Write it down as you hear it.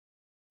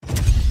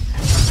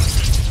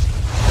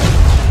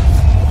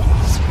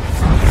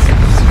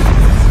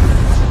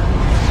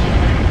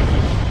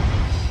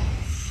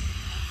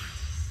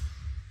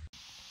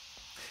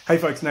Hey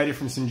folks, Native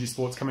from Synergy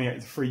Sports coming out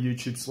with a free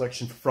YouTube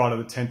selection for Friday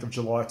the 10th of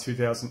July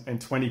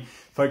 2020.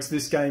 Folks,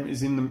 this pick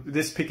is in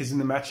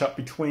the matchup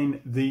between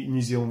the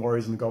New Zealand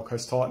Warriors and the Gold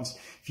Coast Titans.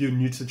 If you're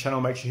new to the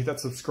channel, make sure you hit that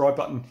subscribe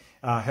button.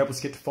 Help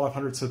us get to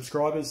 500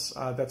 subscribers.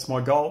 That's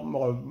my goal,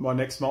 my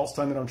next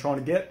milestone that I'm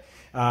trying to get.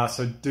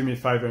 So do me a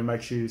favor and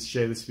make sure you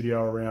share this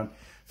video around.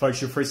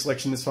 Folks, your free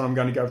selection, this one I'm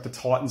going to go with the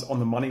Titans on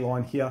the money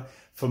line here.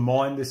 For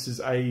mine, this is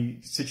a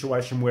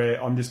situation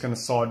where I'm just going to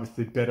side with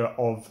the better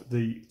of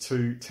the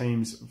two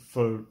teams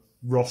for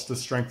roster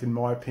strength, in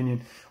my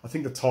opinion. I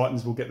think the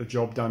Titans will get the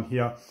job done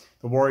here.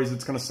 The Warriors,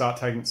 it's going to start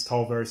taking its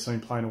toll very soon,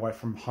 playing away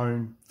from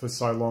home for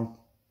so long.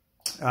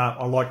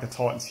 I like the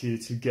Titans here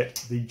to get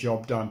the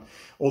job done.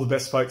 All the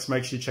best, folks.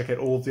 Make sure you check out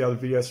all of the other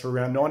videos for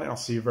round 9, and I'll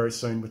see you very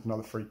soon with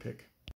another free pick.